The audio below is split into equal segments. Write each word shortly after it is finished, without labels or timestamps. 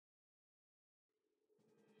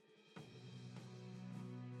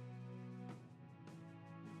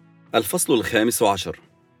الفصل 15.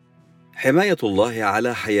 حماية الله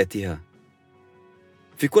على حياتها.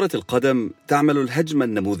 في كرة القدم تعمل الهجمة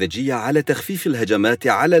النموذجية على تخفيف الهجمات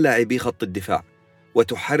على لاعبي خط الدفاع،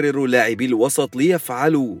 وتحرر لاعبي الوسط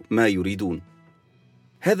ليفعلوا ما يريدون.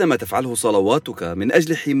 هذا ما تفعله صلواتك من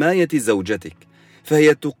أجل حماية زوجتك،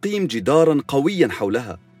 فهي تقيم جداراً قوياً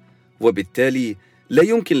حولها، وبالتالي لا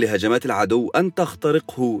يمكن لهجمات العدو أن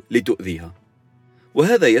تخترقه لتؤذيها،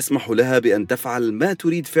 وهذا يسمح لها بأن تفعل ما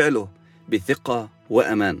تريد فعله بثقة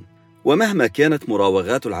وأمان. ومهما كانت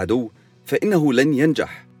مراوغات العدو فإنه لن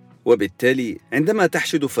ينجح، وبالتالي عندما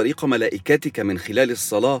تحشد فريق ملائكتك من خلال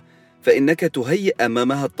الصلاة فإنك تهيئ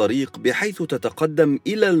أمامها الطريق بحيث تتقدم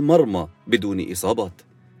إلى المرمى بدون إصابات.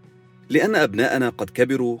 لأن أبناءنا قد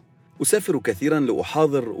كبروا، أسافر كثيرا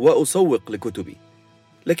لأحاضر وأسوق لكتبي،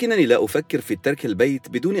 لكنني لا أفكر في ترك البيت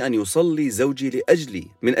بدون أن يصلي زوجي لأجلي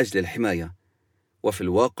من أجل الحماية. وفي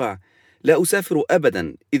الواقع لا أسافر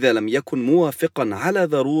أبدا إذا لم يكن موافقا على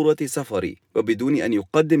ضرورة سفري وبدون أن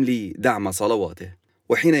يقدم لي دعم صلواته.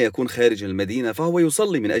 وحين يكون خارج المدينة فهو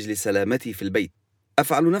يصلي من أجل سلامتي في البيت،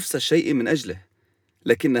 أفعل نفس الشيء من أجله،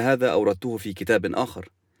 لكن هذا أوردته في كتاب آخر.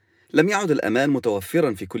 لم يعد الأمان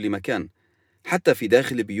متوفرا في كل مكان، حتى في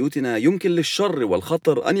داخل بيوتنا يمكن للشر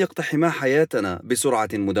والخطر أن يقتحما حياتنا بسرعة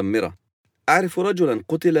مدمرة. أعرف رجلا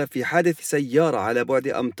قتل في حادث سيارة على بعد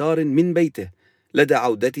أمتار من بيته لدى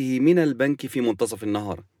عودته من البنك في منتصف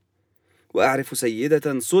النهار. وأعرف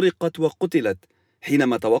سيدة سرقت وقتلت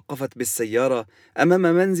حينما توقفت بالسيارة أمام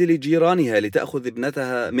منزل جيرانها لتأخذ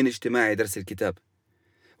ابنتها من اجتماع درس الكتاب.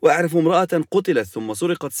 وأعرف امرأة قتلت ثم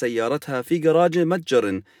سرقت سيارتها في جراج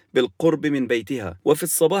متجر بالقرب من بيتها، وفي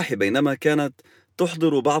الصباح بينما كانت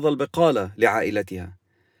تحضر بعض البقالة لعائلتها.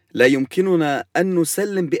 لا يمكننا أن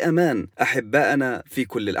نسلم بأمان أحباءنا في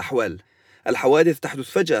كل الأحوال. الحوادث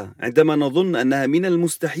تحدث فجأة عندما نظن أنها من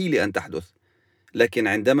المستحيل أن تحدث، لكن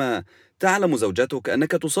عندما تعلم زوجتك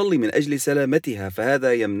أنك تصلي من أجل سلامتها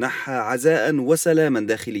فهذا يمنحها عزاء وسلاما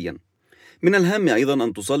داخليا. من الهام أيضا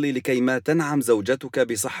أن تصلي لكي ما تنعم زوجتك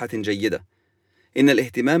بصحة جيدة. إن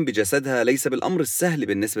الاهتمام بجسدها ليس بالأمر السهل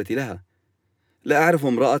بالنسبة لها. لا أعرف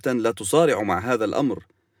امرأة لا تصارع مع هذا الأمر،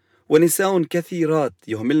 ونساء كثيرات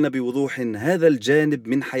يهملن بوضوح هذا الجانب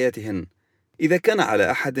من حياتهن. إذا كان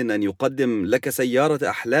على أحد أن يقدم لك سيارة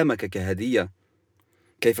أحلامك كهدية،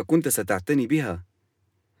 كيف كنت ستعتني بها؟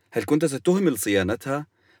 هل كنت ستهمل صيانتها؟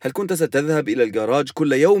 هل كنت ستذهب إلى الجراج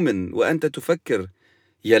كل يوم وأنت تفكر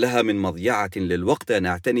يا لها من مضيعة للوقت أن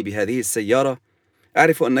أعتني بهذه السيارة؟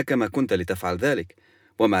 أعرف أنك ما كنت لتفعل ذلك،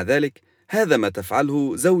 ومع ذلك هذا ما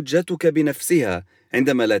تفعله زوجتك بنفسها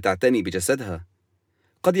عندما لا تعتني بجسدها.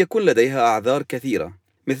 قد يكون لديها أعذار كثيرة،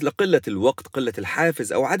 مثل قلة الوقت، قلة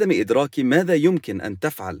الحافز، أو عدم إدراك ماذا يمكن أن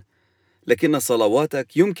تفعل، لكن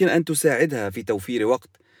صلواتك يمكن أن تساعدها في توفير وقت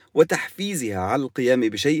وتحفيزها على القيام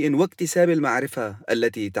بشيء واكتساب المعرفة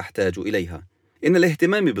التي تحتاج إليها. إن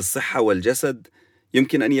الاهتمام بالصحة والجسد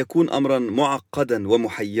يمكن أن يكون أمرا معقدا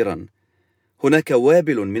ومحيرا. هناك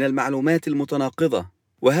وابل من المعلومات المتناقضة،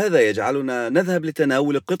 وهذا يجعلنا نذهب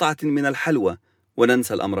لتناول قطعة من الحلوى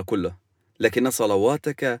وننسى الأمر كله. لكن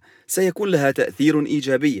صلواتك سيكون لها تأثير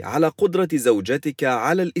إيجابي على قدرة زوجتك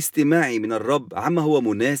على الاستماع من الرب عما هو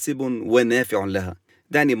مناسب ونافع لها.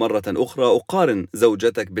 دعني مرة أخرى أقارن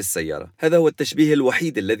زوجتك بالسيارة. هذا هو التشبيه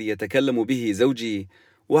الوحيد الذي يتكلم به زوجي،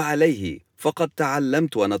 وعليه فقد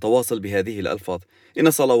تعلمت أن أتواصل بهذه الألفاظ.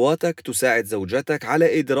 إن صلواتك تساعد زوجتك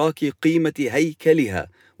على إدراك قيمة هيكلها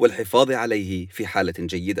والحفاظ عليه في حالة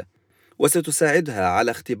جيدة، وستساعدها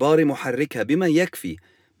على اختبار محركها بما يكفي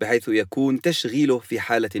بحيث يكون تشغيله في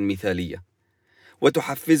حالة مثالية،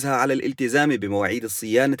 وتحفزها على الالتزام بمواعيد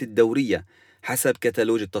الصيانة الدورية حسب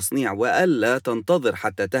كتالوج التصنيع، وألا تنتظر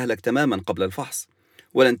حتى تهلك تماما قبل الفحص.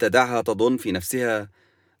 ولن تدعها تظن في نفسها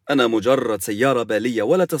أنا مجرد سيارة بالية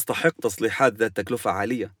ولا تستحق تصليحات ذات تكلفة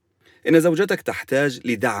عالية. إن زوجتك تحتاج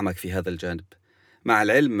لدعمك في هذا الجانب، مع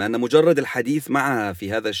العلم أن مجرد الحديث معها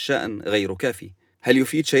في هذا الشأن غير كافي. هل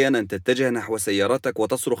يفيد شيئا أن تتجه نحو سيارتك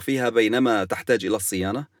وتصرخ فيها بينما تحتاج إلى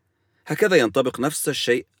الصيانة؟ هكذا ينطبق نفس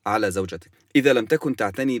الشيء على زوجتك. إذا لم تكن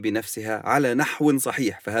تعتني بنفسها على نحو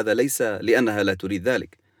صحيح فهذا ليس لأنها لا تريد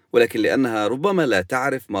ذلك، ولكن لأنها ربما لا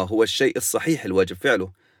تعرف ما هو الشيء الصحيح الواجب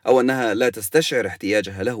فعله، أو أنها لا تستشعر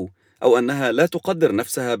احتياجها له، أو أنها لا تقدر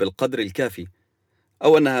نفسها بالقدر الكافي،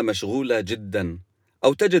 أو أنها مشغولة جدا،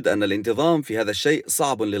 أو تجد أن الانتظام في هذا الشيء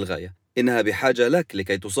صعب للغاية. إنها بحاجة لك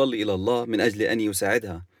لكي تصلي إلى الله من أجل أن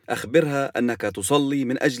يساعدها. أخبرها أنك تصلي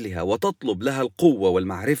من أجلها وتطلب لها القوة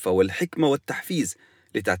والمعرفة والحكمة والتحفيز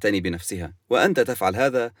لتعتني بنفسها، وأنت تفعل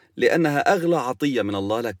هذا لأنها أغلى عطية من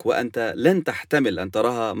الله لك، وأنت لن تحتمل أن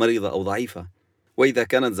تراها مريضة أو ضعيفة. وإذا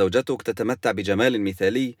كانت زوجتك تتمتع بجمال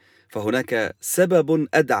مثالي فهناك سبب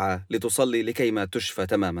أدعى لتصلي لكيما تشفى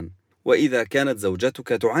تماما. وإذا كانت زوجتك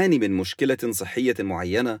تعاني من مشكلة صحية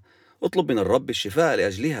معينة اطلب من الرب الشفاء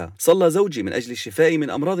لأجلها. صلى زوجي من أجل الشفاء من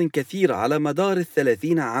أمراض كثيرة على مدار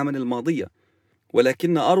 30 عاما الماضية،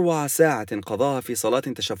 ولكن أروع ساعة قضاها في صلاة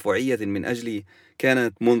تشفعية من أجلي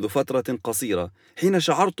كانت منذ فترة قصيرة، حين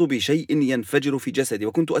شعرت بشيء ينفجر في جسدي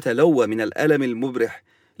وكنت أتلوى من الألم المبرح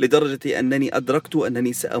لدرجة أنني أدركت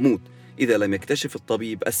أنني سأموت إذا لم يكتشف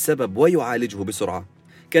الطبيب السبب ويعالجه بسرعة.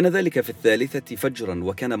 كان ذلك في 3 فجرا،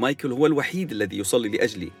 وكان مايكل هو الوحيد الذي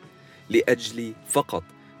يصلي لأجلي فقط،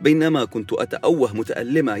 بينما كنت أتأوه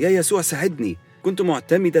متألمة: يا يسوع ساعدني. كنت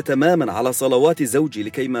معتمدة تماما على صلوات زوجي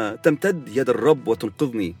لكيما تمتد يد الرب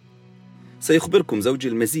وتنقذني. سيخبركم زوجي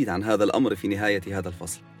المزيد عن هذا الأمر في نهاية هذا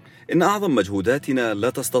الفصل. إن أعظم مجهوداتنا لا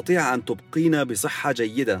تستطيع أن تبقينا بصحة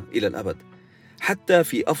جيدة إلى الأبد. حتى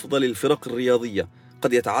في أفضل الفرق الرياضية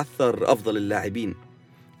قد يتعثر أفضل اللاعبين.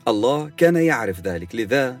 الله كان يعرف ذلك،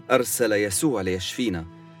 لذا أرسل يسوع ليشفينا.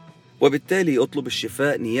 وبالتالي اطلب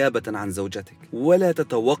الشفاء نيابة عن زوجتك، ولا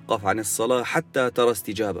تتوقف عن الصلاة حتى ترى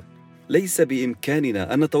استجابة. ليس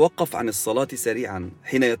بإمكاننا أن نتوقف عن الصلاة سريعا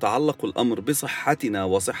حين يتعلق الأمر بصحتنا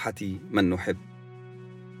وصحة من نحب.